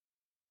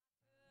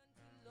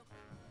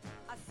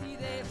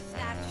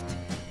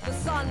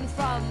sun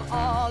from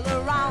all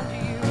around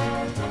you.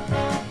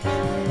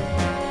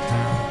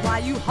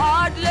 Why you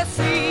hardly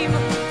seem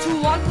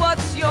to want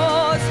what's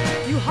yours,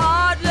 you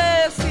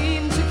hardly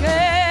seem to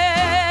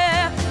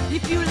care.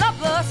 If you love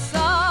the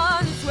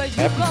sun, it's where you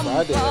Happy come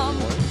Friday, from.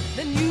 everyone.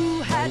 Then you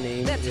My had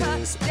name better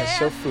is dare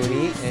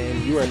Shofuni, to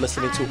and you are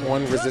listening to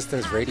On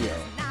Resistance Radio.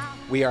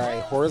 We are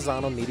a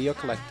horizontal media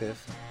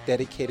collective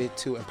dedicated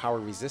to empower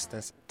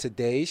resistance.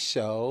 Today's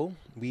show,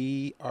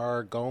 we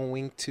are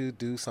going to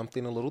do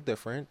something a little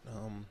different.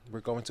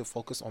 We're going to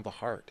focus on the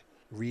heart,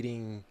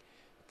 reading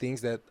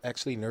things that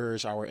actually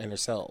nourish our inner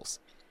selves.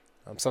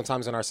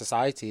 Sometimes in our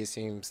society, it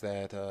seems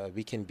that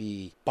we can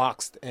be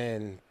boxed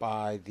in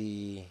by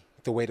the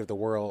weight of the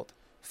world,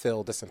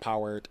 feel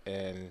disempowered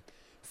and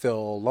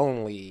feel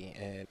lonely,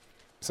 and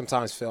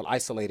sometimes feel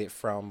isolated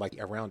from like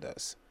around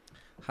us.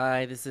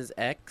 Hi, this is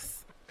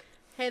X.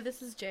 Hey,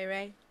 this is J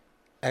Ray.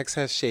 X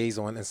has shades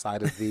on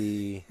inside of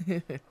the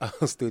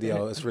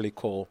studio. It's really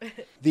cool.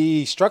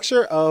 The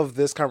structure of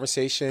this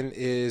conversation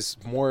is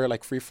more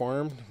like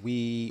freeform.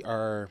 We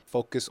are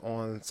focused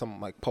on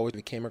some like poetry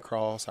we came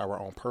across, our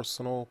own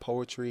personal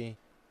poetry,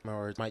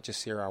 or might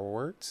just hear our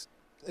words.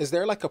 Is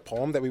there like a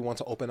poem that we want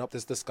to open up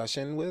this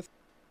discussion with?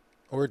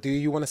 Or do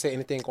you want to say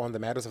anything on the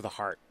matters of the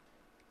heart?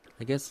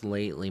 I guess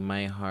lately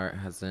my heart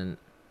hasn't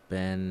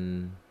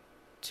been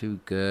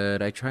too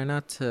good. I try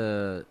not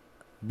to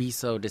be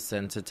so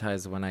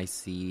desensitized when I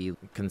see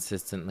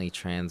consistently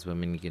trans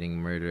women getting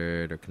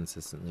murdered or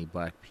consistently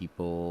black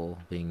people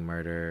being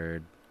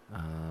murdered.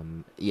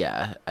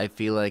 I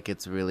feel like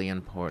it's really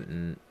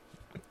important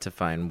to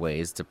find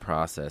ways to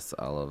process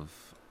all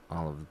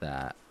of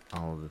that,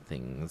 all of the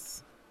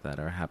things that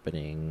are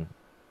happening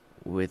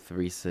with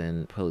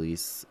recent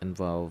police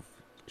involved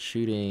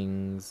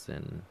shootings.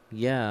 And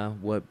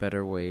what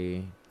better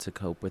way to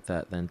cope with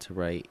that than to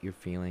write your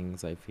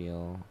feelings? I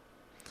feel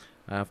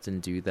I often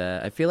do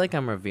that. I feel like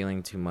I'm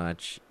revealing too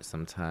much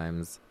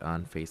sometimes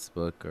on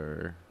Facebook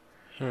or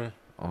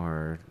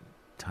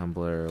Tumblr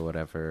or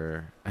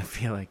whatever. I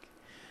feel like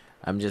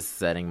I'm just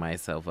setting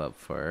myself up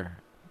for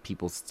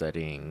people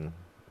studying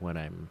what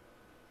I'm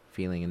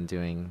feeling and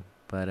doing.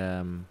 But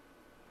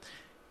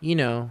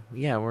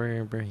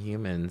we're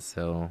humans,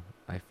 so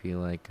I feel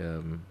like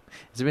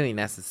it's really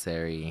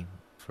necessary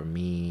for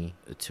me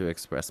to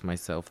express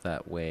myself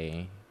that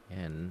way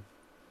and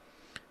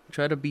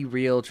try to be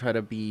real, try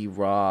to be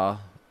raw,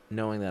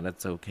 knowing that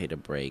it's okay to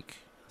break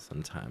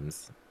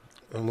sometimes.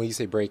 And when you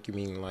say break, you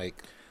mean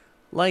like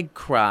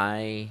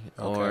cry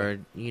or,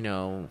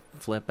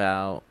 flip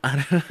out.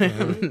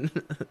 Mm-hmm.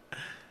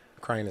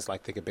 Crying is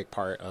like a big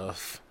part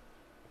of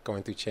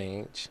going through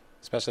change,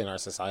 especially in our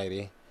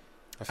society.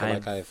 I feel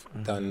like I've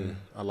done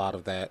a lot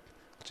of that,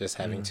 just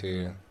having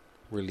to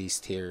release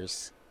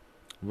tears.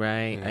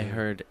 Right. I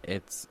heard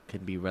it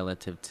could be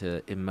relative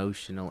to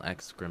emotional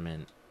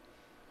excrement,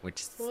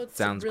 which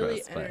sounds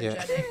really gross, but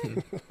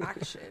energetic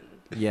action.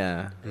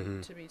 Yeah.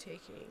 To be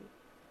taking.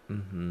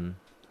 Mm-hmm.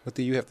 What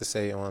do you have to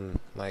say on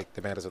like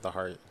the matters of the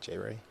heart, J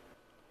Ray?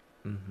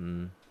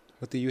 Mm-hmm.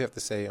 What do you have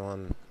to say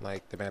on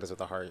like the matters of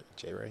the heart,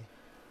 J Ray?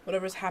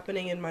 Whatever's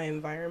happening in my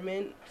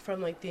environment,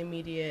 from like the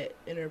immediate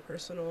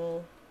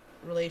interpersonal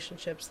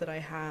relationships that I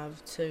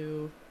have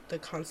to the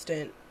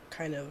constant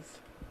kind of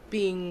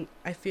being,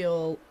 I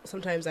feel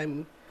sometimes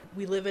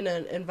we live in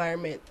an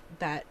environment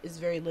that is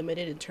very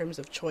limited in terms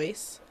of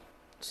choice.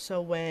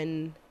 So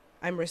when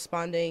I'm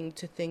responding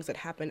to things that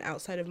happen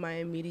outside of my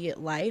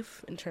immediate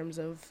life in terms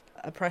of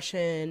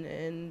oppression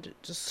and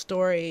just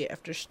story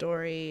after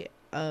story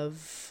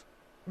of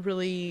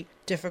really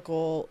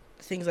difficult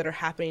things that are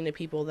happening to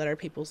people that are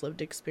people's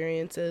lived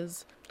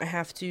experiences,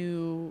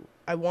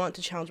 I want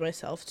to challenge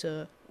myself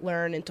to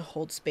learn and to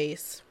hold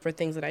space for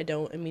things that I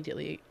don't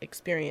immediately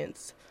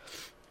experience.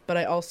 But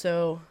I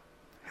also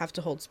have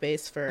to hold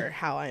space for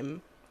how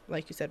I'm,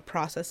 like you said,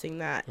 processing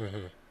that,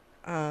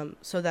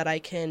 so that I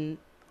can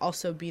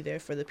also be there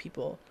for the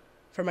people,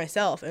 for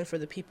myself and for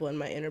the people in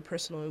my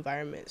interpersonal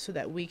environment, so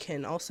that we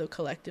can also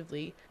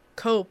collectively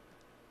cope,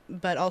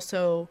 but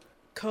also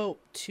cope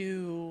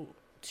to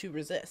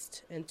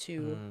resist and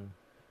to,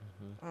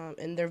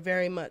 and they're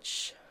very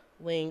much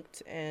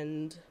linked,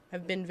 and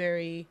I've been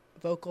very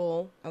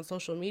vocal on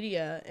social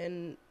media,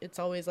 and it's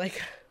always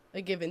like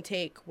a give and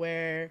take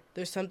where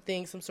there's some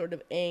sort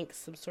of angst,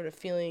 some sort of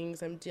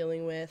feelings I'm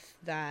dealing with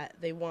that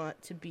they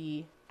want to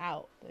be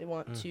out. They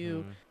want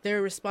to,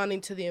 they're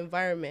responding to the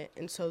environment,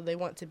 and so they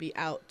want to be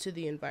out to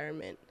the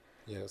environment.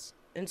 Yes.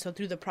 And so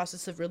through the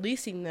process of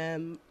releasing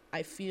them,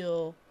 I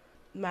feel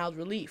mild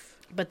relief.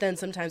 But then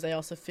sometimes I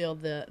also feel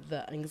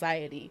the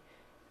anxiety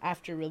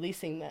after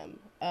releasing them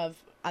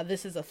of,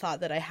 this is a thought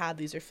that I had,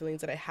 these are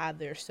feelings that I had,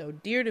 they're so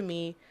dear to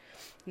me,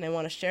 and I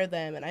want to share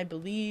them. And I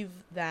believe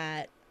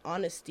that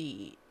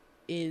honesty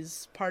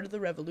is part of the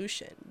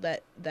revolution,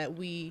 that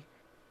we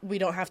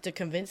don't have to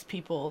convince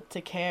people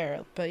to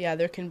care. But yeah,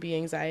 there can be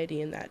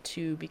anxiety in that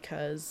too,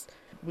 because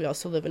we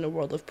also live in a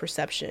world of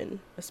perception,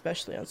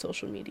 especially on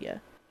social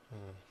media.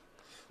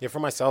 Yeah, for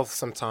myself,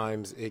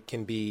 sometimes it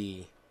can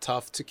be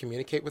tough to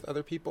communicate with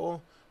other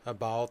people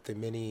about the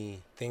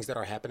many things that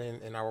are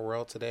happening in our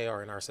world today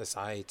or in our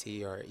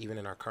society or even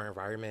in our current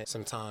environment,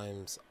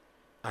 sometimes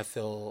I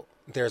feel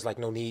there's like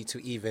no need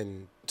to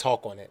even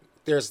talk on it.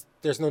 There's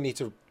no need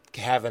to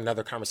have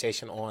another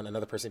conversation on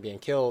another person being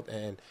killed.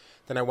 And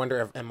then I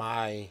wonder, if am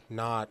I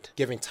not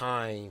giving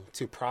time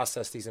to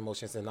process these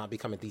emotions and not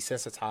becoming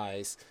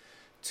desensitized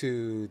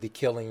to the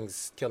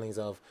killings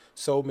of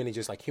so many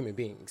just like human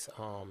beings.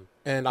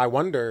 And I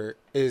wonder,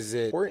 is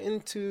it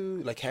important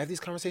to like have these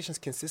conversations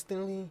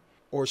consistently,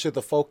 or should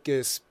the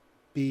focus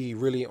be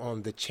really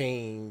on the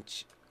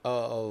change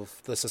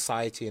of the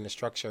society and the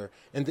structure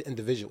and the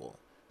individual?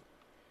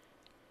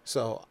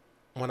 So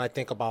when I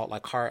think about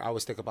like heart, I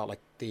always think about I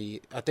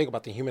think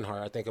about the human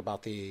heart. I think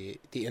about the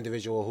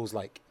individual who's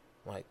like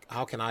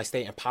how can I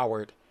stay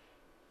empowered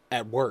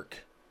at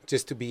work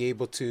just to be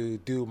able to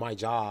do my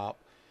job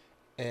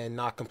and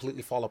not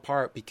completely fall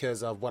apart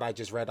because of what I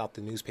just read out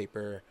the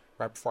newspaper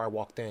right before I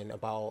walked in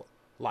about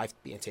life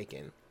being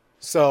taken.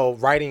 So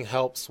writing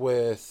helps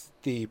with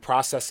the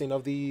processing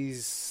of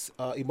these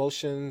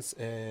emotions,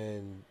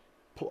 and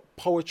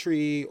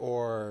poetry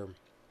or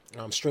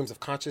streams of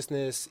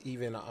consciousness,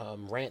 even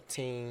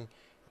ranting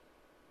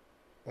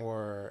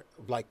or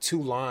like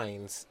 2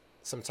 lines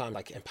sometimes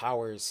like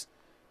empowers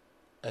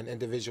an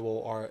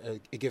individual, or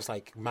it gives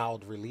like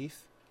mild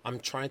relief. I'm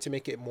trying to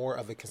make it more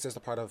of a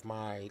consistent part of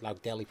my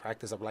like daily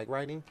practice of like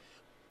writing.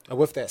 And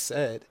with that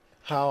said,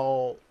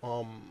 how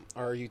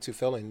are you two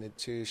feeling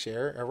to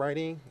share a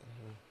writing?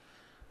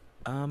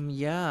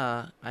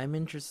 Yeah, I'm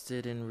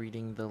interested in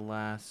reading the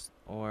last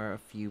or a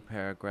few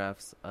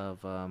paragraphs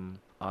of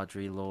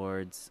Audre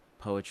Lorde's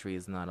Poetry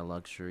is Not a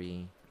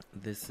Luxury.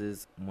 This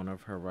is one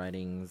of her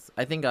writings.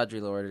 I think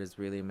Audre Lorde is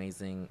really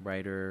amazing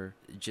writer.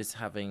 Just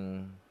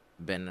having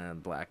been a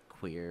Black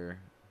queer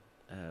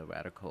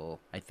radical,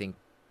 I think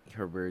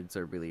her words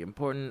are really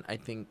important. I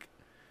think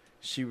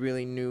she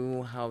really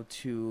knew how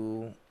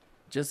to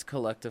just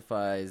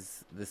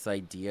collectivize this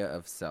idea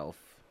of self,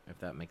 if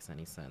that makes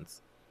any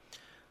sense.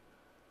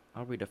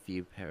 I'll read a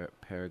few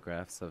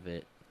paragraphs of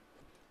it.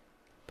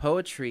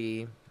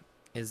 Poetry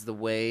is the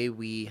way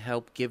we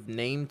help give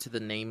name to the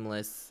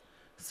nameless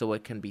so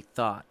it can be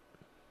thought.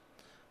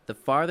 The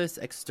farthest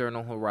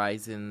external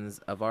horizons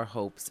of our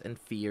hopes and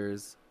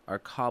fears are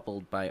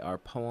cobbled by our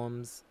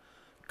poems,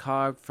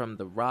 carved from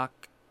the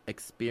rock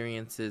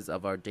experiences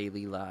of our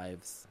daily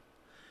lives.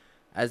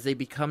 As they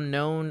become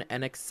known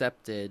and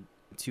accepted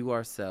to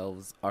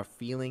ourselves, our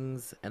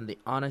feelings and the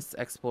honest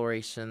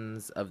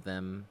explorations of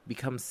them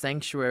become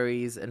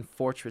sanctuaries and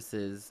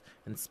fortresses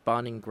and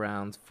spawning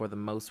grounds for the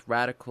most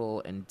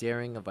radical and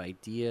daring of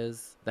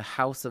ideas, the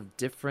house of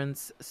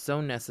difference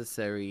so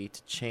necessary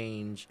to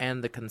change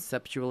and the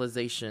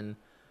conceptualization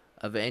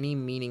of any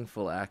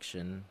meaningful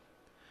action.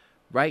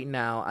 Right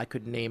now, I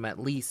could name at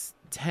least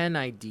 10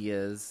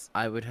 ideas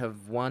I would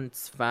have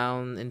once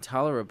found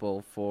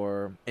intolerable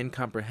for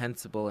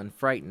incomprehensible and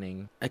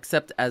frightening,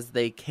 except as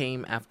they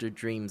came after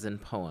dreams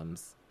and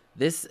poems.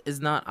 This is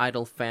not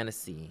idle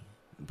fantasy,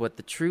 but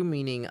the true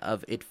meaning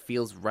of it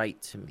feels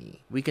right to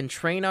me. We can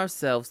train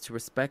ourselves to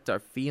respect our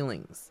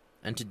feelings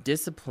and to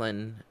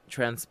discipline,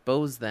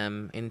 transpose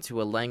them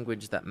into a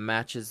language that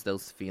matches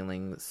those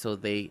feelings so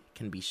they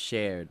can be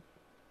shared.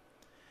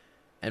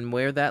 And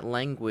where that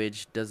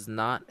language does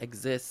not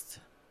exist,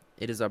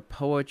 it is our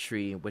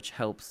poetry which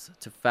helps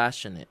to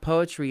fashion it.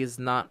 Poetry is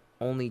not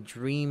only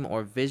dream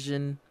or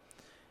vision,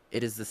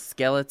 it is the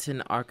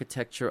skeleton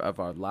architecture of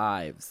our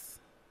lives.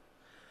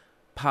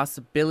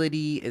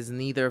 Possibility is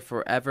neither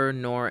forever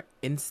nor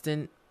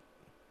instant.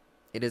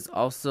 It is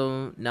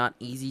also not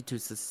easy to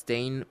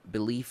sustain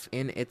belief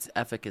in its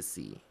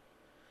efficacy.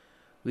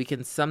 We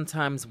can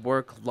sometimes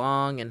work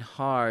long and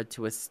hard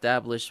to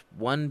establish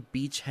one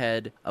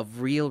beachhead of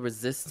real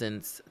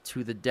resistance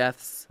to the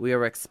deaths we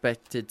are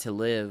expected to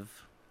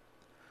live,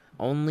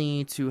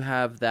 only to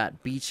have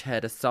that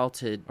beachhead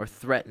assaulted or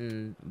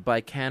threatened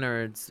by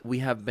canards we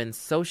have been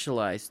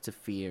socialized to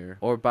fear,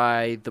 or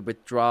by the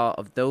withdrawal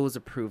of those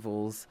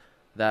approvals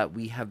that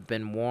we have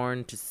been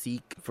warned to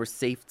seek for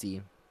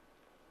safety.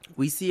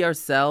 We see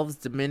ourselves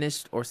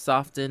diminished or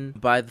softened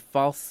by the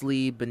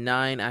falsely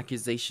benign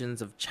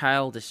accusations of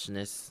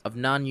childishness, of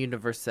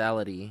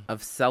non-universality,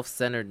 of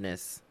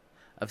self-centeredness,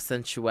 of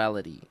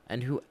sensuality,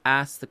 and who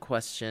ask the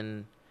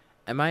question,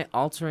 am I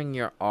altering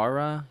your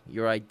aura,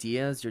 your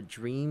ideas, your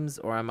dreams,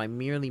 or am I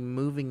merely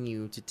moving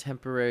you to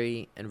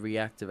temporary and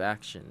reactive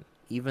action?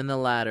 Even the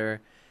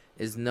latter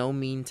is no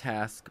mean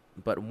task,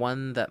 but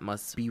one that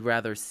must be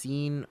rather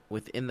seen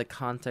within the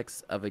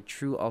context of a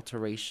true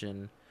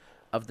alteration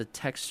of the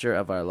texture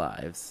of our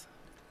lives.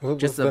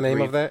 What's the name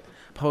of that?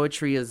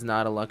 Poetry is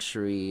Not a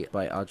Luxury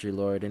by Audre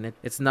Lorde, and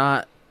it's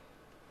not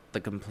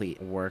the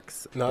complete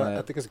works. No,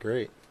 I think it's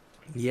great.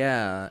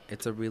 Yeah,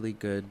 it's a really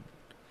good,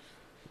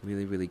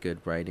 really good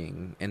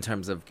writing in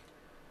terms of,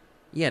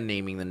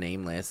 naming the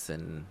nameless,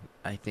 and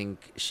I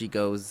think she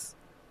delves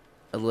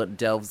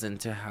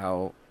into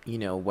how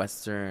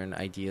Western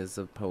ideas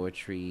of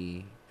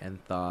poetry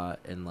and thought,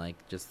 and like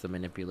just the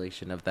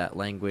manipulation of that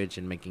language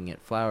and making it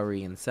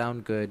flowery and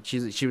sound good.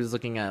 She was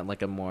looking at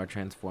like a more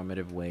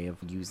transformative way of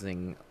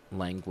using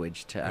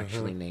language to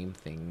actually name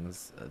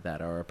things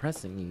that are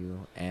oppressing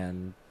you.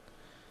 And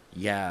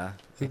yeah,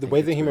 the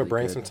way the human really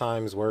brain good.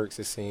 sometimes works,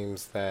 it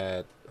seems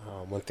that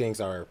when things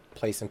are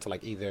placed into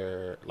like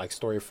either like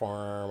story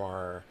form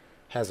or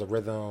has a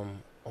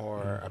rhythm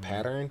or a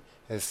pattern,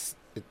 it's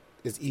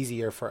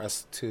easier for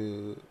us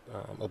to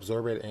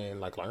absorb it and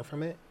like learn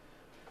from it.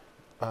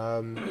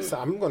 So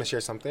I'm going to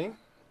share something.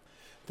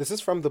 This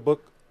is from the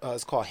book.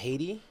 It's called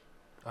Haiti.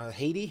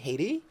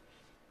 Haiti.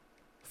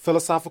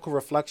 Philosophical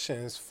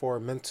Reflections for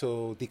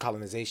Mental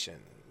Decolonization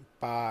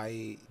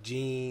by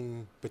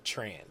Jean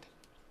Bertrand.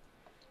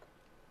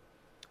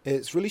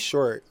 It's really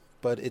short,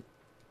 but it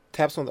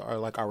taps on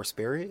our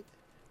spirit,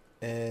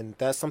 and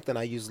that's something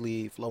I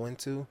usually flow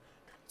into.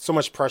 So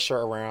much pressure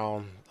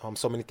around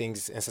so many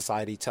things in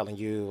society telling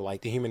you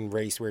like the human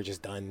race, we're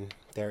just done.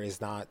 There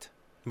is not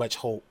much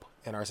hope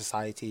in our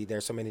society.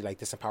 There's so many like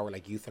disempowered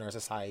like youth in our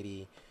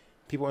society,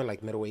 people in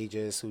like middle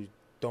ages who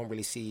don't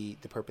really see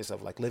the purpose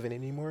of like living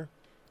anymore.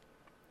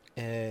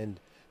 And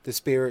the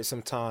spirit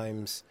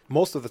sometimes,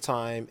 most of the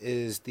time,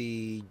 is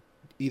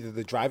either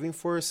the driving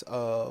force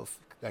of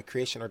like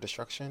creation or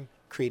destruction,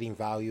 creating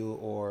value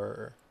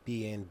or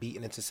being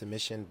beaten into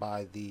submission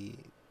by the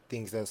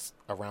things that's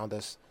around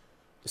us.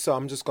 So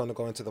I'm just going to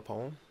go into the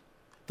poem.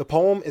 The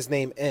poem is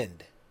named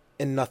End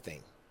in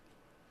Nothing.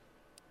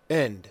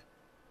 End.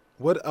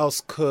 What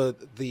else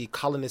could the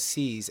colonists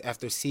seize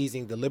after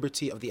seizing the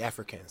liberty of the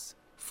Africans?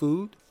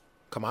 Food?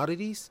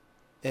 Commodities?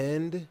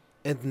 And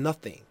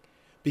nothing.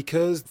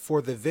 Because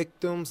for the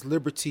victims,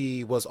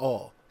 liberty was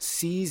all.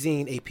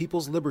 Seizing a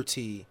people's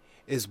liberty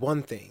is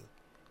one thing.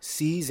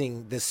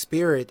 Seizing the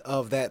spirit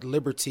of that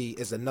liberty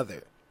is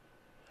another.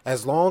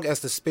 As long as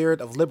the spirit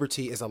of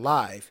liberty is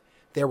alive,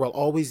 there will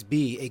always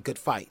be a good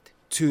fight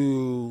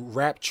to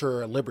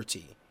rapture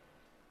liberty.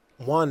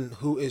 One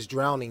who is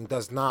drowning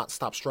does not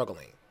stop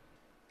struggling.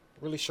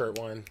 Really short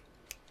one.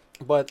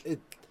 But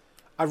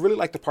I really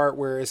like the part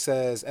where it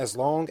says, as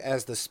long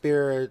as the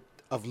spirit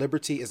of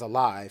liberty is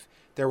alive,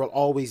 there will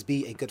always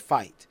be a good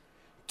fight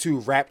to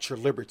rapture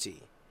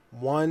liberty.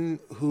 One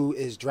who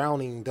is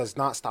drowning does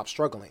not stop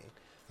struggling.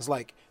 It's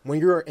like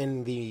when you're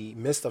in the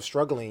midst of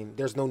struggling,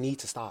 there's no need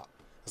to stop.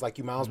 It's like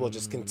you might as well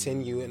just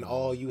continue, and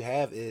all you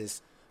have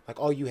is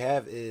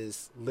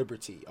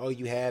liberty. All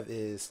you have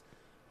is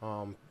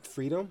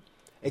freedom,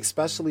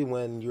 especially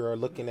when you're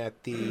looking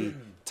at the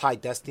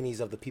tied destinies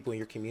of the people in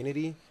your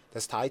community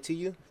that's tied to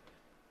you.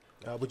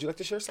 Would you like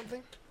to share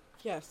something?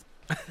 Yes.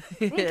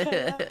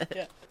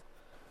 Yeah.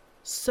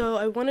 So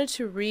I wanted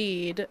to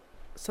read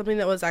something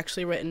that was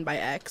actually written by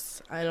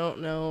X. I don't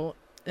know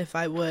if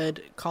I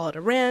would call it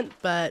a rant,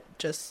 but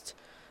just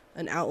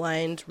an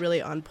outlined,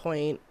 really on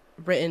point,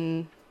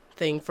 written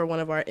thing for one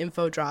of our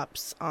info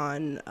drops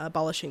on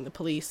abolishing the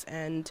police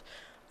and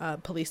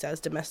police as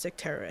domestic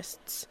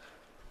terrorists.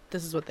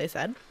 This is what they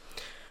said.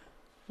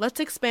 Let's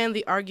expand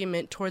the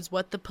argument towards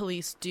what the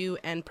police do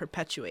and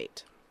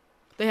perpetuate.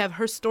 They have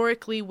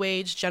historically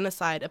waged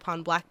genocide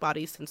upon black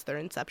bodies since their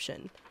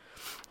inception.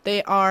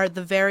 They are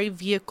the very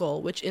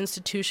vehicle which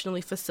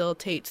institutionally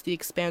facilitates the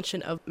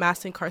expansion of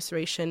mass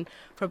incarceration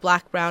for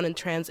black, brown, and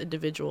trans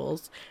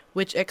individuals,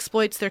 which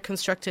exploits their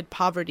constructed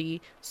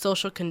poverty,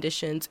 social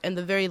conditions, and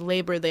the very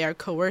labor they are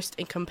coerced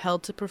and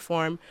compelled to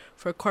perform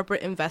for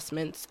corporate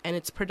investments and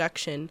its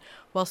production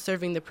while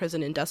serving the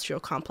prison industrial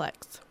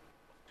complex.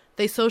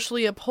 They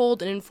socially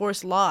uphold and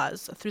enforce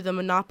laws through the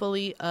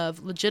monopoly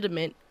of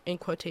legitimate, in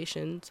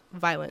quotations,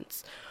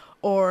 violence,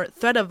 or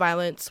threat of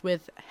violence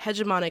with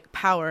hegemonic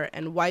power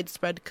and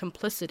widespread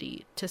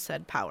complicity to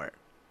said power.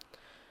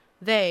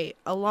 They,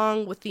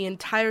 along with the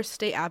entire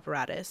state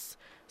apparatus,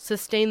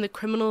 sustain the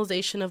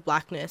criminalization of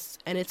blackness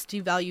and its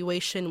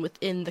devaluation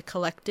within the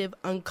collective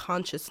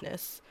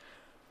unconsciousness,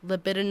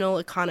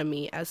 libidinal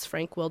economy, as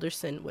Frank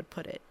Wilderson would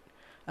put it,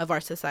 of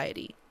our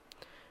society.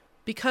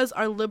 Because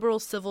our liberal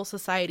civil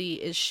society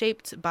is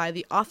shaped by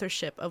the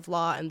authorship of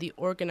law and the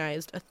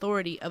organized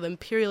authority of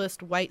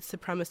imperialist, white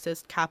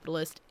supremacist,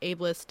 capitalist,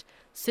 ableist,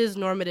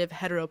 cis-normative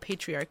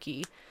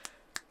heteropatriarchy,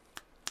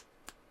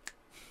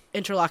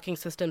 interlocking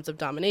systems of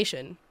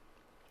domination,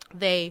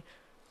 they,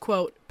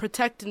 quote,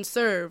 protect and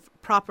serve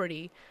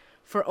property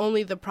for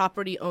only the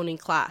property-owning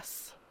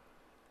class,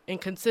 and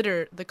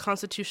consider the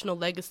constitutional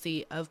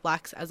legacy of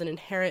blacks as an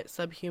inherent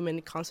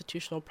subhuman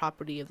constitutional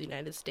property of the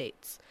United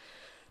States,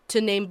 to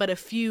name but a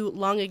few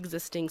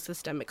long-existing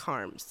systemic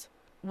harms.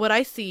 What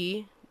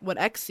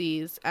X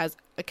sees as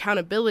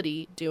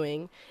accountability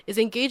doing is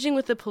engaging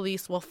with the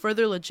police while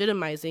further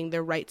legitimizing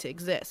their right to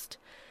exist.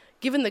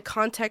 Given the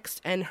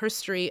context and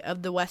history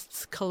of the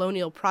West's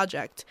colonial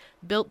project,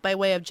 built by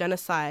way of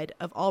genocide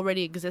of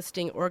already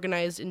existing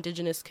organized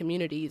indigenous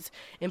communities,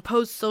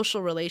 imposed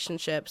social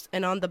relationships,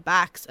 and on the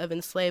backs of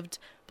enslaved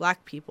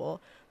black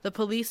people, the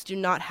police do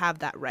not have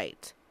that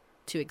right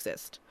to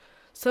exist.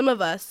 Some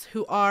of us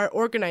who are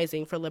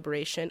organizing for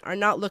liberation are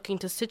not looking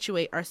to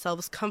situate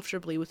ourselves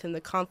comfortably within the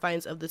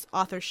confines of this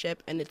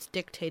authorship and its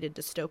dictated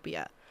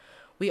dystopia.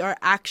 We are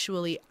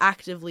actually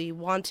actively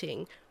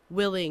wanting,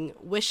 willing,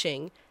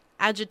 wishing,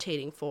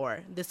 agitating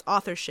for this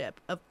authorship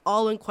of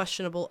all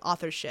unquestionable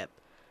authorship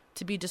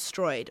to be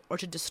destroyed or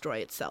to destroy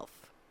itself.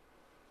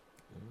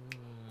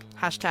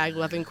 Hashtag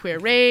loving queer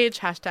rage,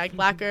 hashtag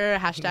blacker,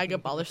 hashtag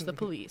abolish the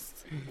police.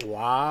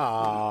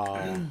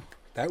 Wow.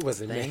 That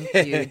was amazing.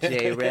 Thank you,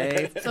 J.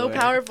 Ray. So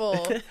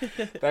powerful.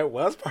 That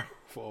was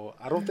powerful.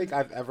 I don't think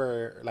I've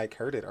ever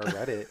heard it or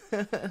read it.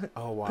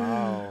 Oh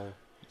wow.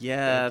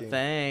 Yeah, Thank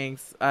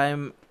thanks. I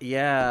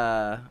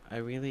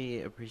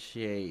really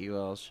appreciate you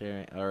all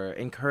sharing or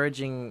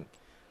encouraging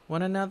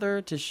one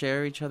another to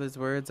share each other's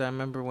words. I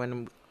remember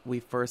when we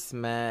first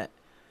met,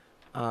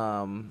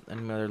 and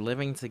we were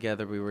living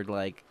together, we were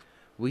like,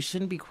 we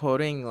shouldn't be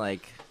quoting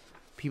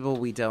people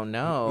we don't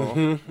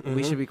know.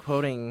 We should be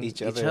quoting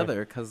each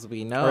other because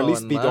we know or at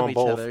least and be love doing each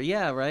both. other.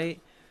 Yeah,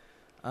 right.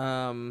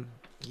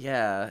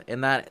 Yeah,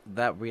 and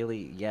that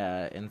really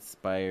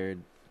inspired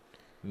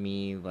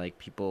me.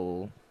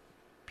 People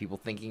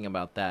thinking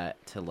about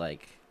that to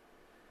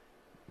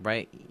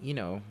write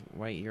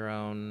your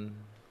own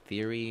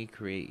theory,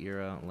 create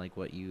your own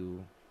what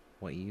you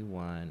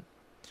want.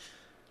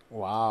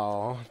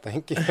 Wow.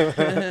 Thank you.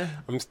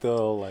 I'm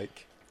still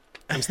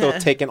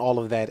taking all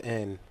of that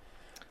in.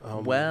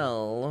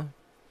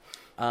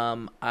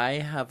 I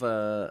have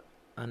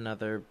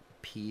another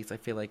piece. I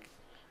feel like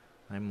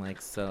I'm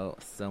so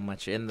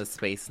much in the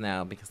space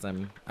now because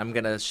I'm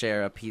gonna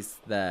share a piece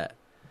that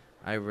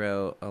I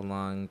wrote a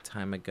long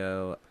time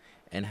ago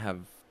and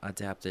have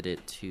adapted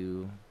it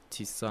to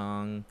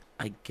song.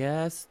 I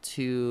guess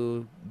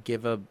to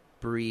give a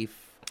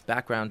brief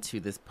background to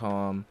this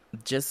poem,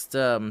 just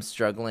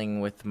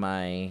struggling with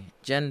my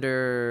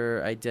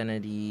gender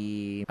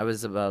identity. I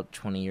was about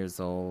 20 years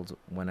old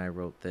when I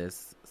wrote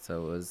this,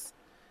 so it was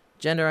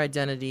gender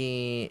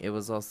identity. It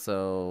was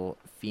also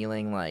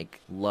feeling like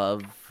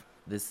love,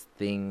 this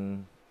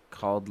thing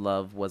called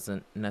love,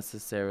 wasn't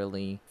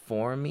necessarily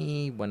for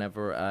me.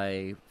 Whenever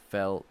I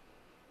felt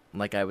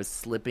like I was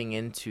slipping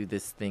into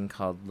this thing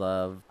called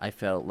love, I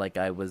felt like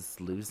I was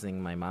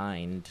losing my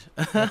mind.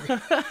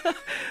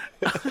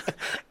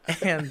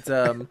 And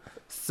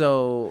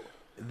so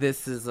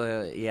this is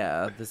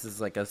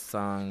a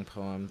song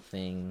poem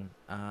thing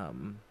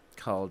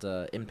called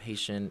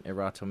Impatient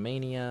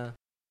Erotomania.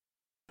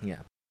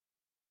 Yeah.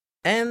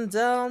 And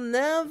I'll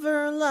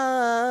never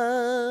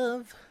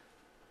love,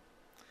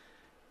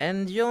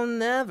 and you'll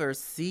never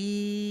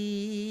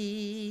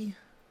see.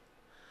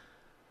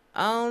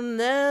 I'll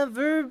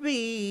never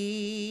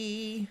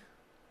be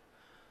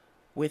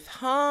with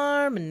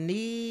harmony.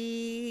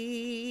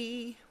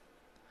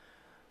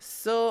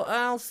 So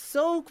I'll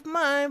soak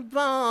my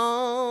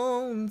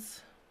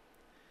bones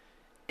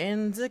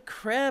in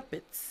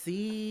decrepit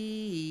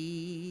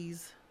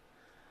seas.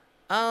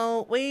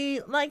 I'll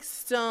wait like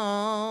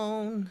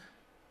stone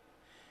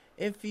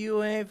if you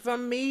wait for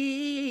me.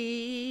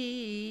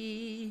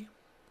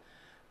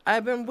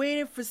 I've been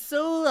waiting for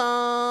so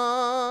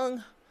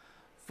long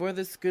for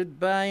this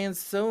goodbye and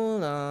so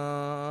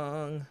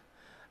long.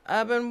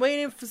 I've been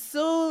waiting for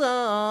so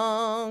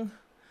long.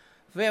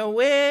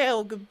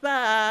 Farewell,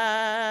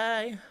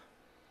 goodbye.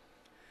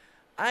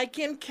 I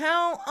can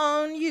count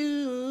on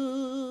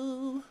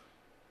you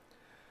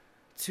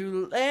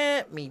to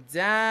let me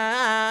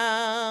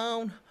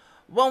down.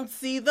 Won't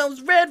see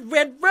those red,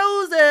 red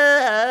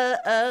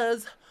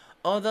roses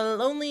or the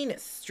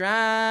loneliness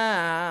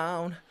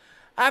drown.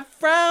 I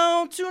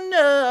frown to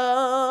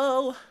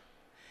know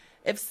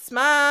if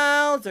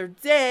smiles are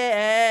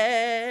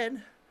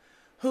dead.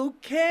 Who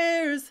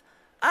cares?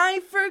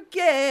 I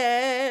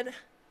forget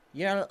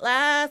your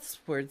last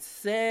words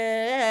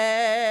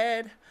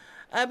said.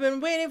 I've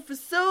been waiting for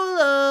so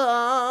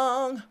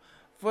long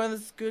for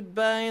this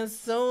goodbye and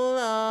so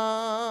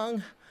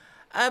long.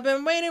 I've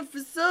been waiting for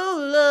so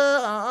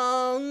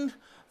long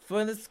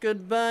for this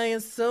goodbye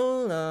and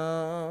so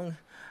long.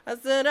 I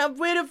said I've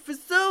waited for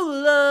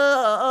so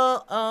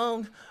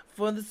long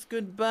for this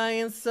goodbye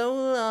and so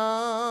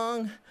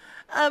long.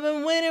 I've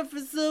been waiting for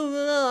so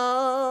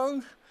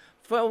long.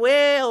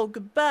 Farewell,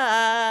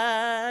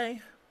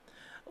 goodbye.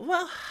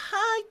 Well,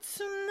 hi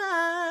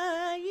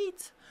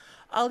tonight.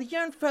 I'll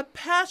yearn for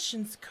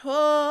passion's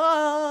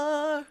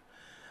core.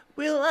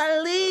 Will I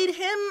lead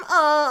him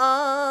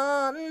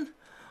on,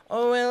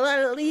 or will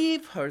I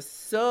leave her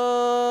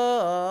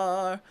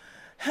sore?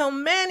 How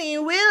many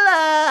will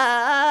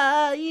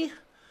I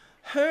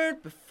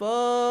hurt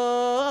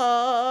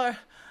before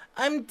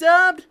I'm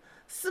dubbed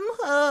some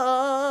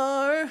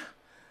whore?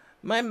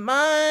 My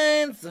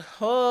mind's a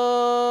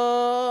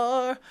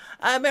whore.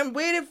 I've been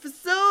waiting for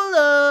so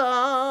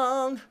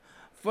long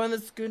for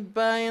this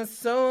goodbye and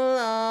so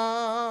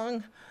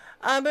long.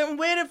 I've been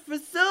waiting for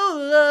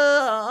so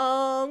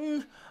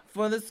long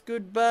for this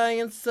goodbye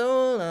and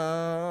so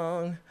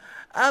long.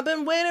 I've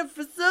been waiting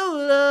for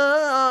so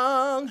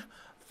long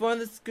for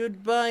this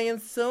goodbye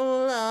and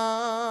so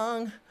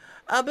long.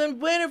 I've been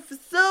waiting for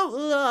so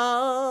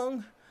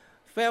long.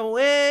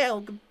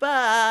 Farewell,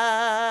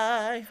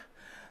 goodbye.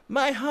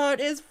 My heart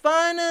is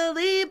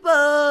finally bored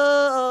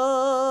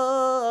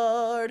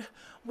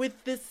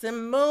with this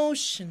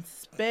emotion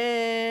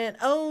span,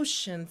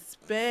 ocean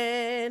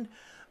span.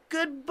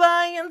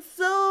 Goodbye and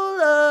so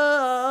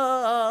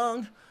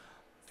long.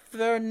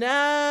 For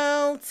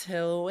now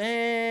till when?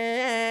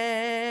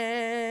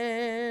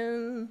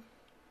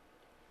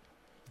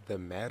 The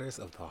matters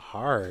of the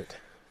heart.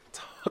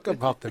 Talk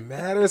about the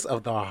matters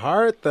of the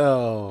heart,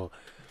 though.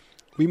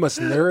 We must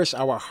nourish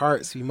our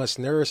hearts. We must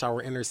nourish our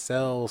inner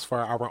selves for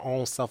our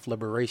own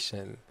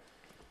self-liberation.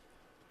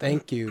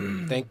 Thank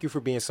you. Thank you for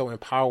being so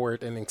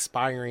empowered and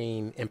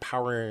inspiring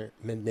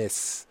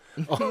empowermentness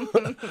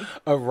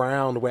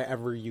around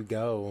wherever you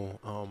go.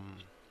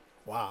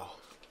 Wow.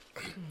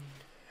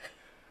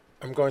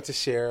 I'm going to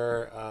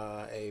share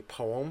a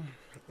poem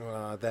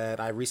that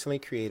I recently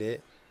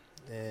created,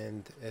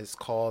 and it's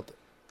called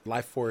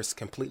Life Force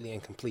Completely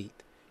Incomplete,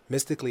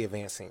 Mystically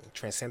Advancing,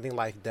 Transcending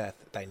Life, Death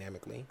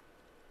Dynamically.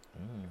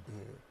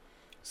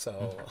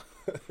 So,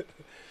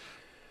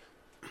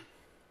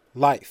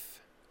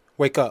 life,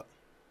 wake up.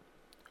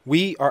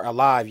 We are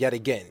alive yet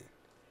again.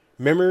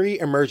 Memory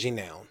emerging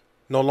now.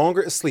 No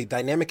longer asleep,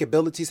 dynamic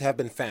abilities have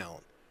been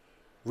found.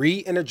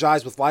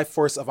 Re-energized with life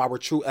force of our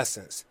true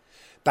essence.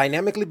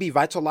 Dynamically be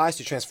vitalized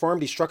to transform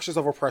these structures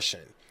of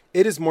oppression.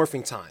 It is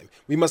morphing time.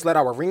 We must let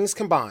our rings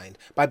combine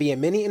by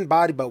being many in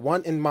body but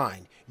one in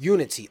mind.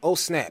 Unity, oh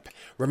snap.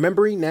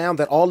 Remembering now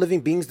that all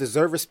living beings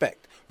deserve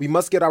respect. We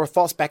must get our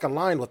thoughts back in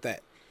line with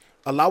that.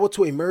 Allow it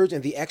to emerge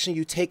in the action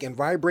you take and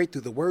vibrate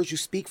through the words you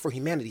speak for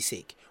humanity's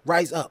sake.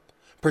 Rise up.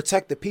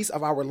 Protect the peace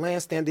of our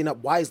land, standing up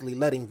wisely,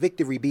 letting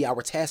victory be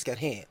our task at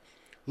hand.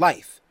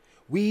 Life.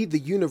 We, the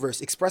universe,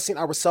 expressing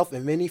ourselves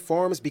in many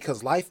forms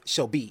because life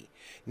shall be.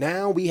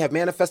 Now we have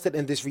manifested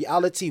in this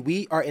reality.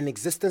 We are in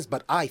existence,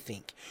 but I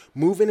think.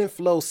 Moving in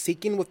flow,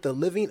 seeking with the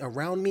living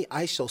around me,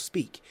 I shall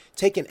speak.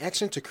 Taking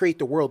action to create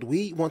the world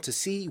we want to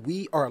see.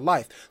 We are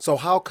life, so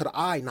how could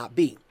I not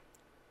be?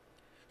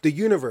 The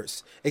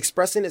universe,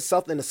 expressing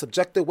itself in a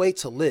subjective way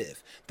to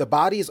live. The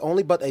body is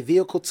only but a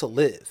vehicle to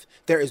live.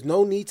 There is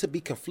no need to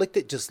be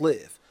conflicted, just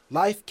live.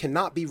 Life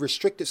cannot be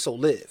restricted, so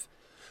live.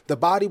 The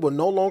body will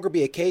no longer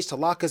be a cage to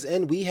lock us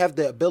in. We have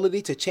the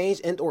ability to change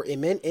and or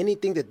amend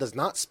anything that does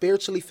not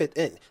spiritually fit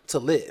in, to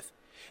live.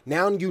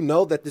 Now you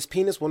know that this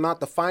penis will not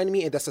define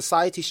me and that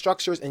society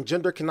structures and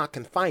gender cannot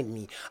confine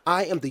me.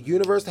 I am the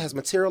universe that has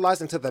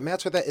materialized into the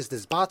matter that is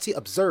this body.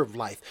 Observe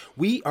life.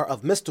 We are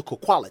of mystical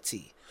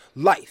quality.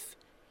 Life.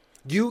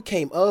 You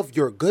came of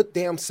your good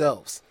damn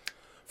selves.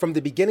 From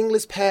the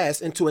beginningless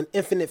past into an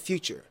infinite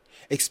future.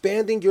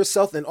 Expanding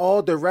yourself in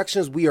all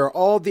directions, we are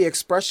all the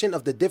expression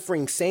of the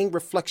differing same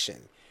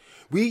reflection.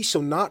 We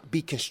shall not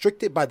be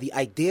constricted by the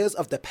ideas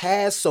of the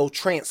past, so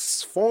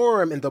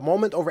transform in the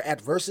moment over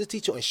adversity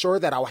to ensure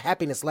that our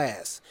happiness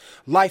lasts.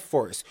 Life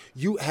force,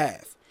 you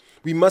have.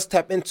 We must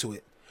tap into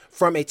it.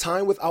 From a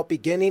time without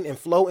beginning and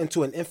flow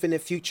into an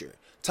infinite future.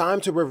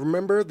 Time to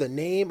remember the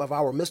name of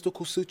our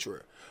mystical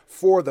sutra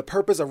for the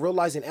purpose of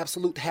realizing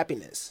absolute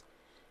happiness.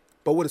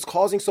 But what is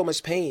causing so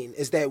much pain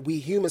is that we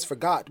humans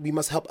forgot we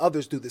must help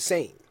others do the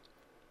same.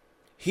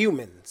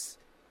 Humans.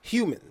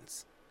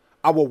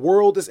 Our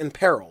world is in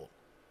peril.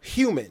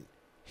 Human.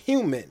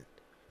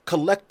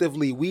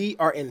 Collectively, we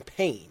are in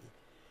pain.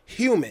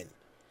 Human.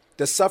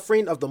 The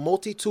suffering of the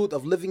multitude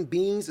of living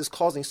beings is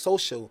causing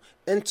social,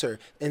 inter,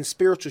 and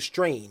spiritual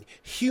strain.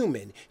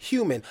 Human.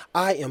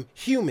 I am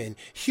human.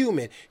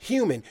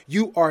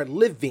 You are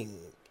living.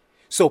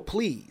 So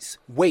please,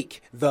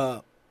 wake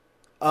the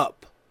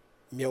up.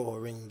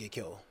 Myoho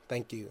Renge-kyo.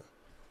 Thank you.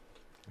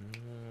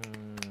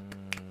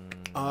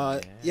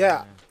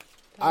 Yeah.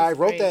 I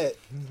wrote great. that.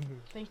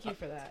 Thank you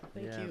for that.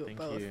 Thank you thank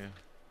both. you.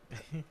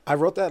 I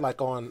wrote that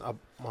like on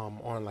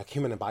like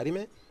human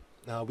embodiment.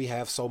 We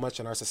have so much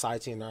in our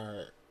society and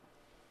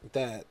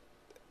that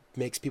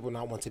makes people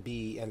not want to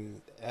be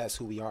as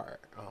who we are.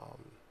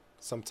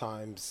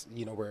 Sometimes,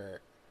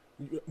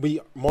 we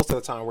most of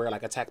the time we're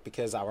like attacked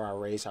because of our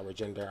race, our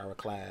gender, our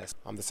class,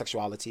 the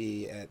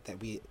sexuality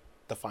that we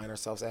define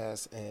ourselves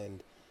as,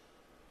 and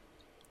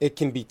it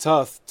can be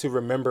tough to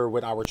remember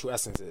what our true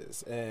essence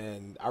is,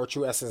 and our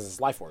true essence is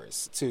life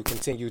force.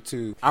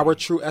 Our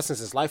true essence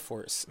is life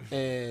force,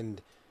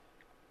 and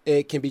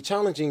it can be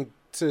challenging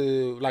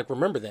to like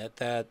remember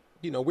that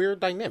we're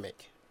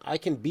dynamic. I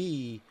can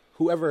be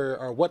whoever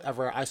or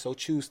whatever I so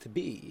choose to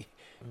be,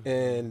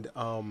 and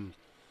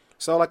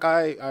so like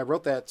I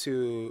wrote that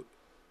to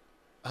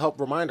help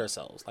remind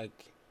ourselves,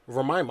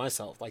 remind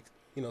myself,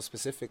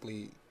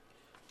 specifically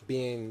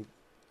being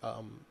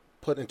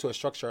put into a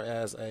structure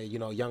as a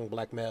young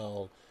black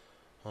male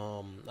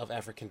of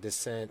African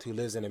descent who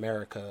lives in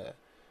America,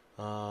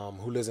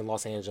 who lives in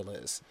Los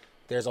Angeles.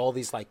 There's all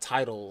these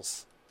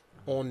titles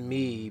on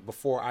me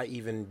before I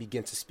even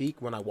begin to speak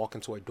when I walk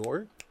into a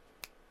door.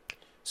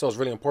 So it's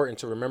really important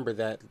to remember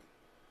that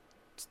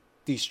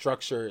these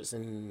structures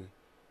and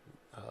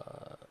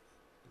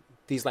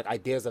these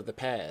ideas of the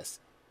past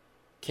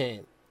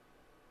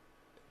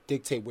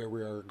dictate where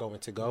we are going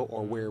to go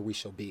or where we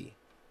shall be.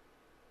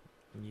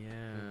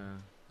 Yeah.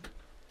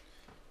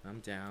 I'm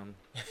down.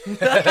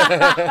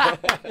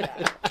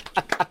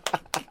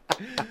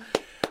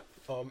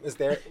 Is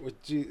there? I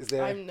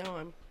think.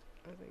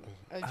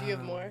 Do you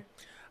have more?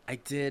 I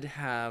did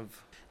have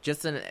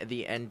just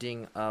the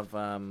ending of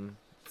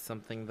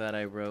something that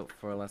I wrote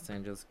for Los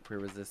Angeles Queer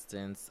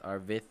Resistance, our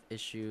Vith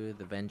issue,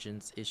 the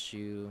Vengeance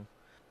issue,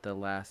 the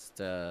last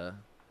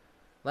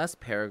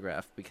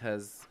paragraph,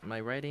 because my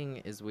writing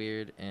is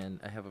weird and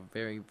I have a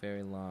very,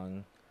 very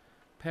long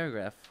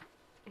paragraph.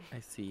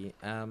 I see.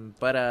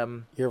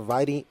 Your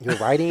writing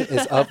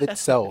is of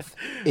itself.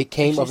 It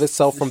came of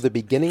itself from the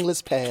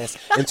beginningless past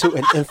into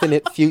an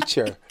infinite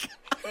future.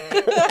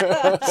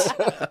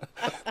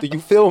 Do you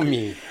feel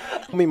me?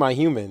 Feel me, my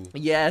human.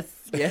 Yes.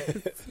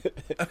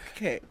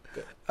 Okay.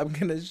 I'm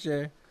gonna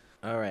share.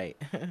 All right.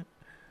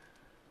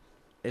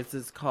 This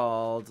is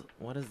called,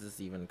 what is this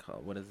even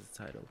called? What is this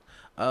title?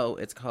 Oh,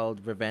 it's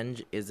called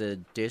Revenge is a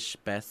Dish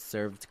Best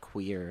Served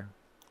Queer.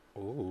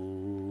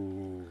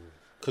 Ooh.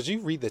 Could you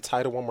read the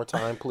title one more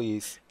time,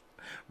 please?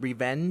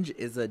 Revenge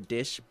is a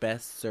dish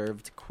best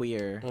served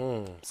queer.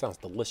 Sounds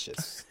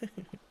delicious.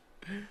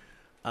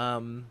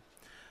 The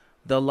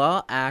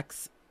law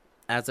acts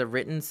as a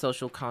written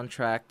social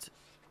contract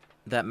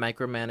that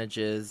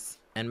micromanages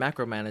and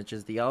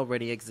macromanages the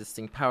already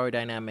existing power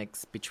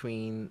dynamics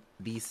between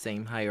these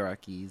same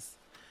hierarchies.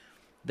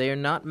 They are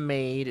not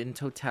made in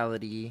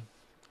totality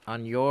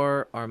on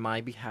your or my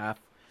behalf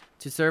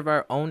to serve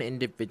our own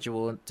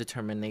individual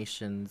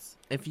determinations.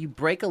 If you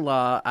break a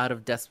law out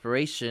of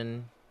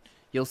desperation,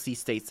 you'll see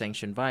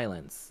state-sanctioned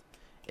violence.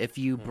 If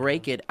you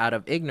break it out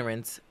of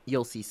ignorance,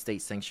 you'll see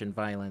state-sanctioned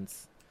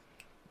violence.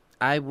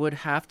 I would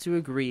have to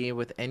agree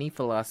with any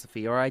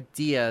philosophy or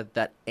idea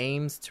that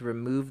aims to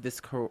remove this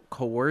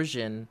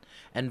coercion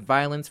and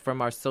violence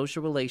from our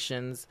social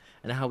relations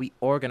and how we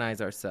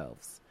organize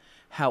ourselves.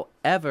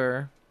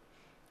 However,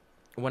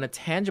 when a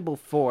tangible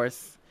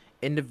force,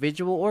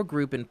 individual or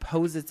group,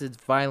 imposes its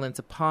violence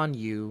upon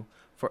you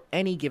for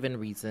any given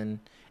reason,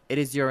 it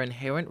is your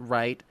inherent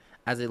right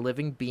as a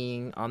living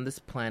being on this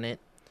planet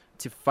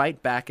to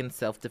fight back in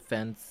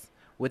self-defense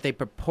with a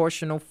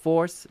proportional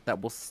force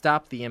that will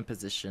stop the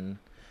imposition.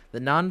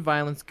 The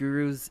non-violence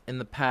gurus in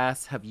the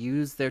past have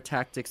used their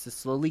tactics to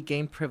slowly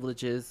gain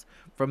privileges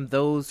from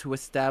those who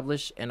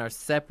establish and are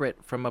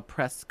separate from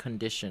oppressed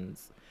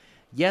conditions.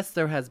 Yes,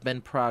 there has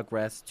been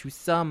progress to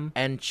some,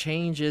 and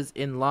changes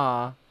in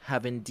law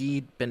have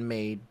indeed been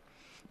made,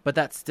 but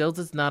that still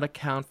does not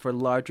account for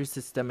larger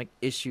systemic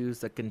issues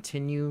that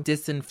continue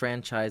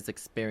disenfranchised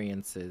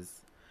experiences.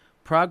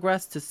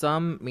 Progress to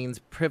some means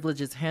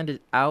privileges handed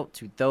out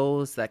to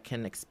those that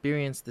can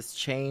experience this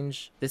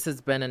change. This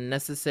has been a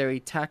necessary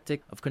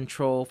tactic of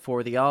control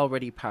for the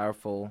already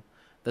powerful.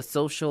 The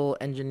social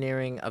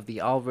engineering of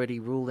the already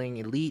ruling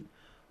elite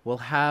will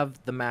have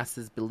the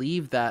masses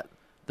believe that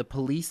the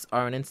police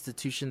are an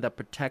institution that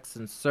protects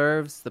and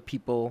serves the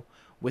people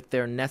with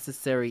their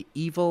necessary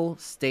evil,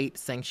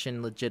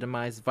 state-sanctioned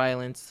legitimized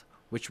violence,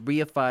 which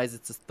reifies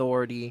its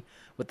authority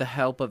with the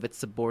help of its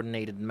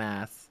subordinated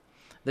mass.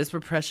 This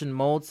repression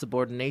molds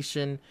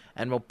subordination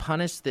and will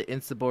punish the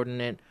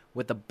insubordinate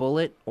with a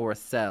bullet or a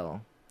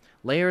cell.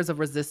 Layers of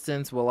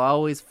resistance will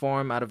always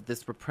form out of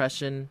this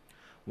repression.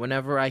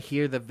 Whenever I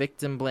hear the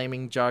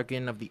victim-blaming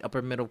jargon of the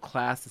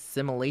upper-middle-class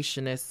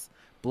assimilationists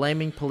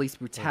blaming police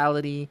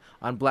brutality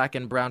on black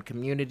and brown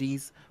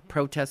communities,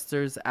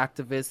 protesters,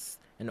 activists,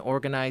 and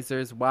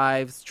organizers,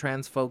 wives,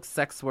 trans folks,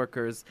 sex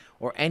workers,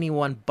 or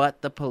anyone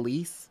but the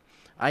police,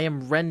 I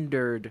am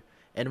rendered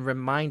and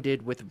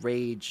reminded with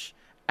rage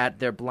at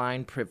their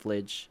blind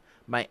privilege.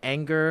 My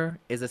anger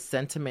is a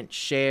sentiment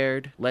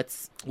shared.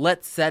 Let's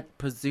set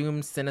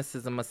presumed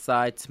cynicism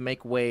aside to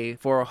make way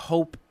for a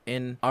hope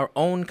in our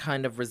own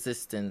kind of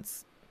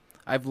resistance.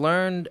 I've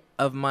learned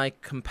of my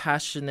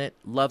compassionate,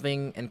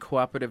 loving, and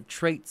cooperative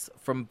traits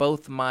from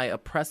both my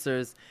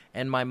oppressors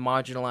and my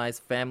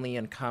marginalized family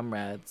and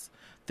comrades.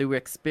 Through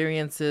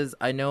experiences,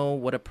 I know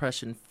what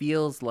oppression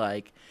feels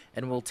like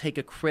and will take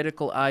a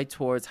critical eye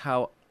towards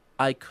how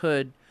I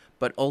could,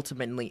 but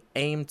ultimately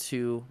aim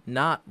to,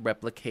 not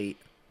replicate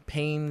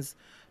pains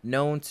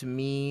known to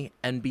me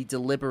and be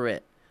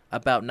deliberate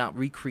about not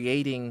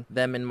recreating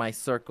them in my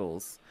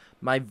circles.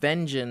 My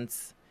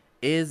vengeance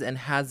is and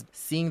has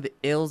seen the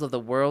ills of the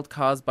world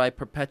caused by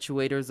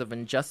perpetuators of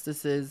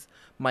injustices.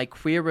 My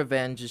queer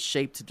revenge is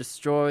shaped to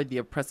destroy the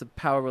oppressive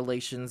power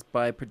relations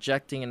by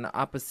projecting an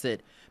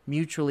opposite,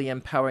 mutually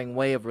empowering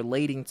way of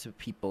relating to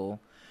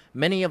people.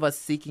 Many of us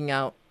seeking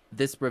out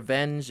this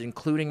revenge,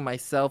 including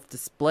myself,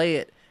 display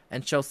it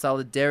and show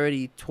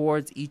solidarity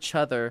towards each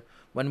other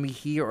when we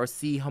hear or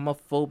see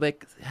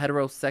homophobic,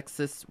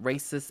 heterosexist,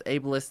 racist,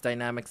 ableist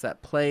dynamics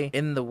at play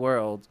in the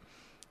world.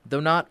 Though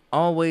not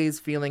always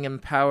feeling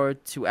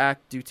empowered to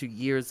act due to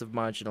years of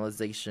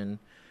marginalization,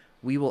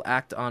 we will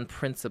act on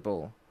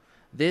principle.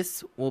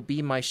 This will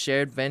be my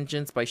shared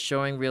vengeance by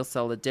showing real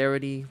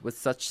solidarity with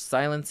such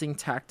silencing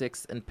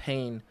tactics and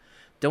pain.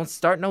 Don't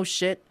start no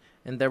shit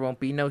and there won't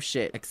be no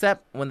shit.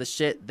 Except when the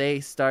shit they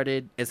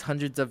started is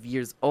hundreds of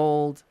years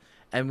old,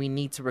 and we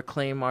need to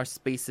reclaim our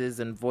spaces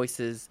and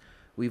voices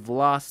we've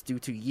lost due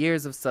to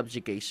years of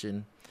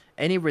subjugation.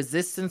 Any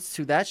resistance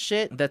to that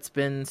shit that's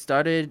been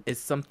started is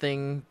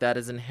something that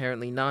is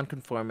inherently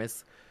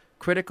nonconformist,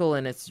 critical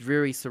in its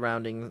dreary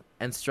surroundings,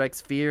 and strikes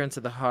fear into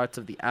the hearts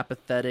of the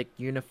apathetic,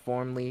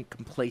 uniformly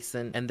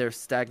complacent, and their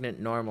stagnant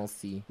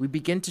normalcy. We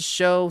begin to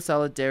show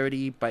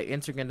solidarity by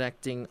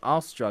interconnecting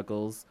all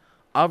struggles.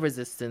 All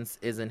resistance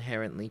is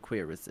inherently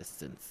queer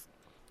resistance.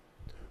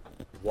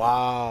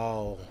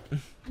 Wow.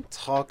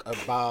 Talk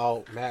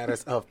about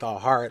matters of the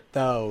heart,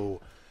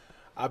 though.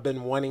 I've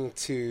been wanting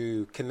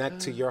to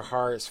connect to your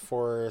hearts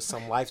for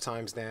some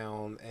lifetimes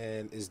now,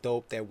 and it's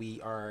dope that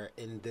we are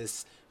in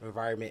this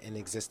environment in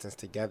existence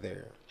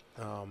together.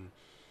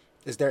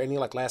 Is there any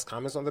last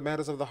comments on the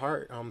matters of the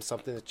heart?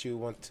 Something that you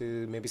want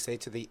to maybe say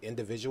to the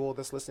individual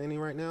that's listening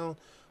right now,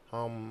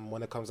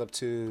 when it comes up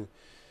to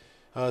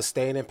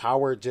staying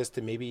empowered, just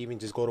to maybe even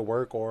just go to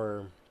work,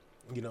 or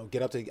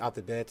get out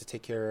the bed to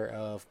take care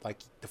of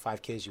the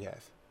 5 kids you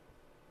have.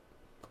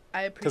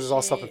 I appreciate, because it's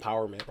all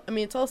self-empowerment. I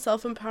mean, it's all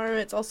self-empowerment.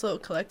 It's also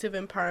collective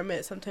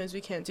empowerment. Sometimes we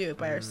can't do it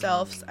by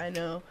ourselves. I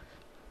know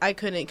I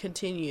couldn't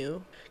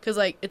continue because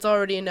it's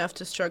already enough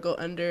to struggle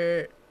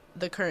under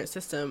the current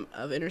system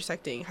of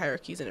intersecting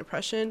hierarchies and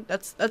oppression.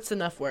 That's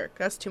enough work.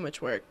 That's too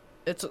much work.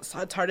 It's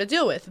hard to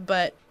deal with,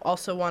 but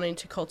also wanting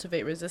to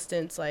cultivate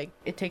resistance,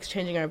 it takes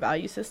changing our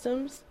value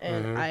systems.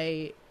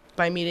 And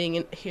by meeting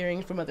and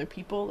hearing from other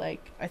people, I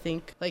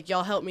think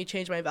y'all helped me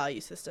change my value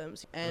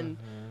systems. And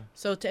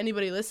so to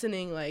anybody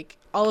listening,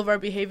 all of our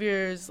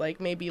behaviors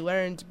may be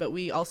learned, but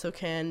we also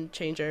can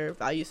change our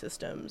value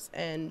systems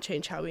and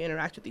change how we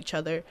interact with each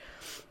other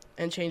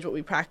and change what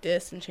we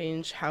practice and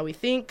change how we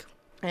think.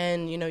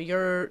 And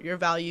your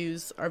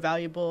values are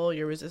valuable,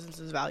 your resistance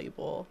is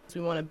valuable.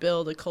 So we want to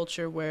build a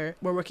culture where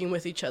we're working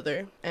with each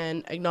other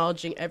and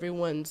acknowledging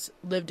everyone's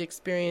lived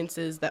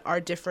experiences that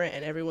are different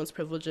and everyone's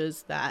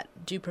privileges that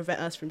do prevent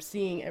us from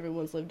seeing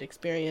everyone's lived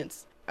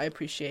experience. I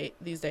appreciate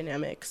these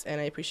dynamics,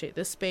 and I appreciate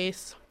this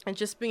space, and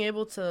just being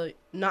able to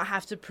not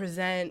have to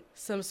present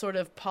some sort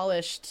of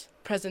polished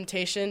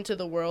presentation to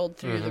the world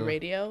through the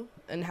radio,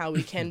 and how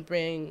we can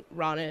bring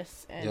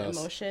rawness and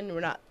emotion.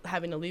 We're not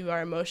having to leave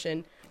our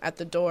emotion at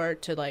the door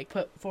to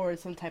put forward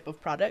some type of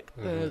product.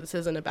 This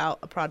isn't about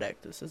a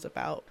product. This is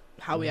about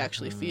how we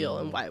actually feel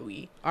and why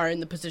we are in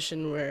the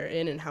position we're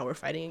in and how we're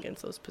fighting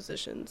against those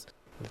positions.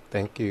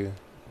 Thank you.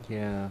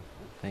 Yeah,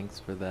 thanks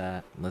for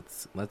that.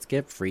 Let's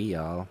get free,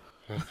 y'all.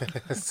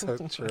 So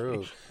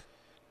true.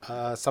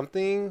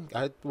 Something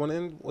I went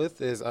in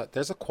with is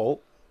there's a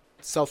quote.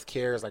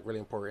 Self-care is really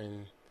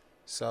important.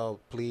 So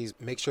please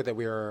make sure that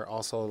we are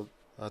also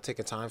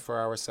taking time for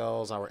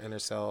ourselves, our inner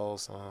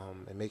selves,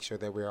 and make sure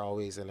that we're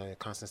always in a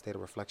constant state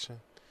of reflection.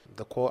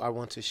 The quote I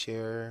want to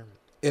share: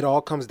 "It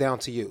all comes down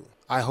to you.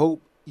 I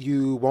hope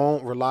you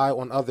won't rely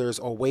on others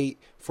or wait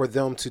for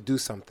them to do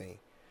something.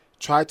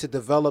 Try to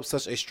develop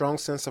such a strong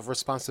sense of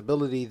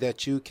responsibility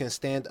that you can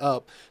stand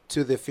up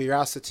to the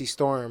ferocity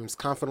storms,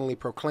 confidently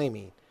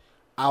proclaiming,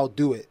 'I'll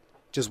do it.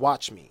 Just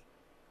watch me.'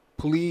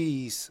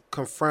 Please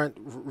confront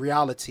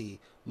reality.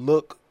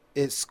 Look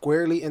it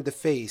squarely in the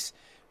face,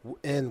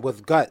 and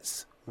with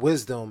guts,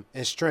 wisdom,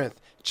 and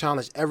strength,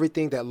 challenge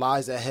everything that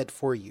lies ahead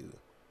for you."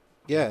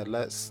 Yeah,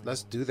 let's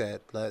do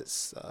that.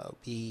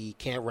 We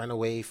can't run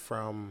away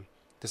from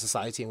the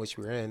society in which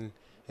we're in,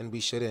 and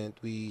we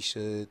shouldn't. We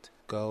should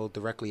go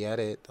directly at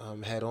it,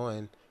 head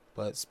on,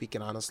 but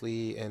speaking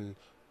honestly, and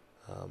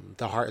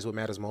the heart is what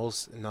matters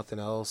most, and nothing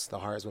else. The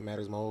heart is what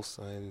matters most,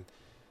 and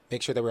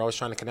make sure that we're always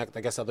trying to connect,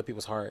 other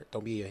people's heart.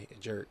 Don't be a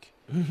jerk,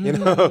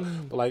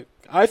 But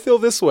I feel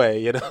this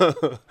way,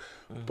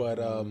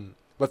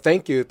 But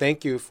thank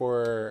you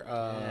for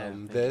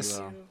this.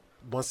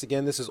 Once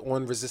again, this is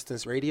On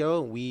Resistance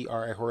Radio. We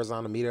are a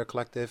horizontal media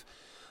collective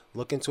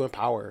looking to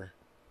empower.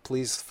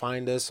 Please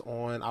find us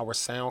on our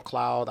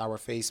SoundCloud, our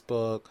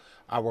Facebook,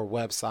 our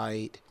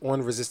website,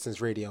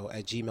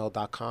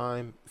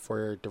 onresistanceradio@gmail.com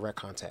for direct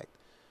contact.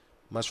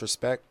 Much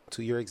respect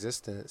to your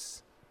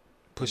existence.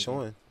 Push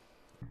on.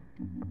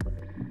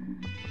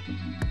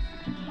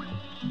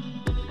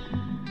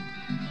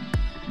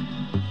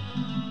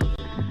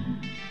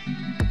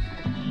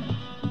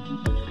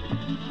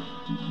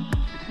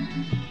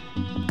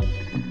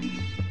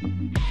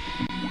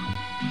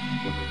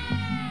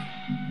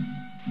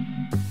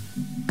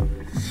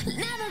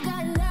 Never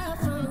got love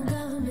from a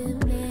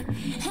government man.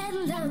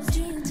 Heading down the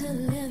street to the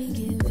love you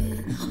give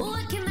it.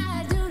 What can